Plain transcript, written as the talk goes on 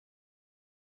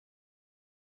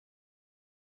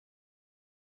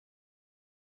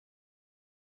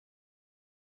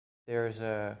There's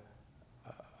a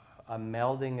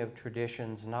melding of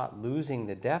traditions, not losing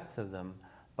the depth of them,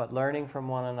 but learning from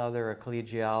one another, a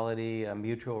collegiality, a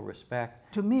mutual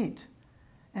respect. To meet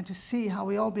and to see how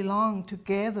we all belong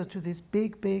together to this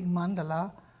big, big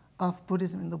mandala of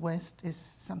Buddhism in the West is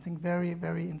something very,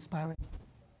 very inspiring.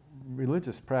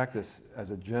 Religious practice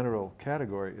as a general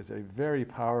category is a very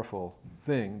powerful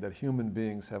thing that human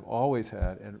beings have always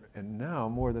had and now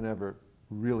more than ever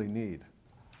really need.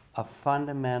 A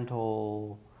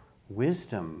fundamental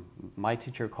wisdom, my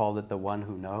teacher called it the one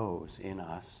who knows, in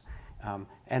us,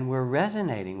 and we're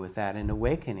resonating with that and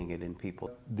awakening it in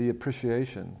people. The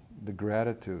appreciation, the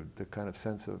gratitude, the kind of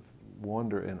sense of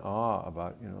wonder and awe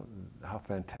about, how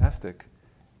fantastic,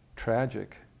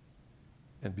 tragic,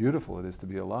 and beautiful it is to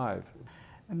be alive.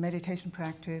 A meditation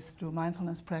practice, through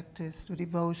mindfulness practice, through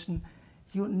devotion,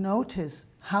 you notice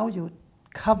how you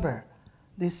cover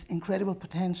this incredible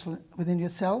potential within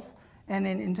yourself and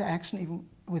in interaction even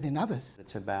within others.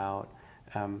 It's about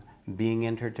being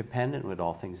interdependent with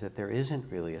all things, that there isn't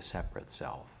really a separate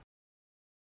self.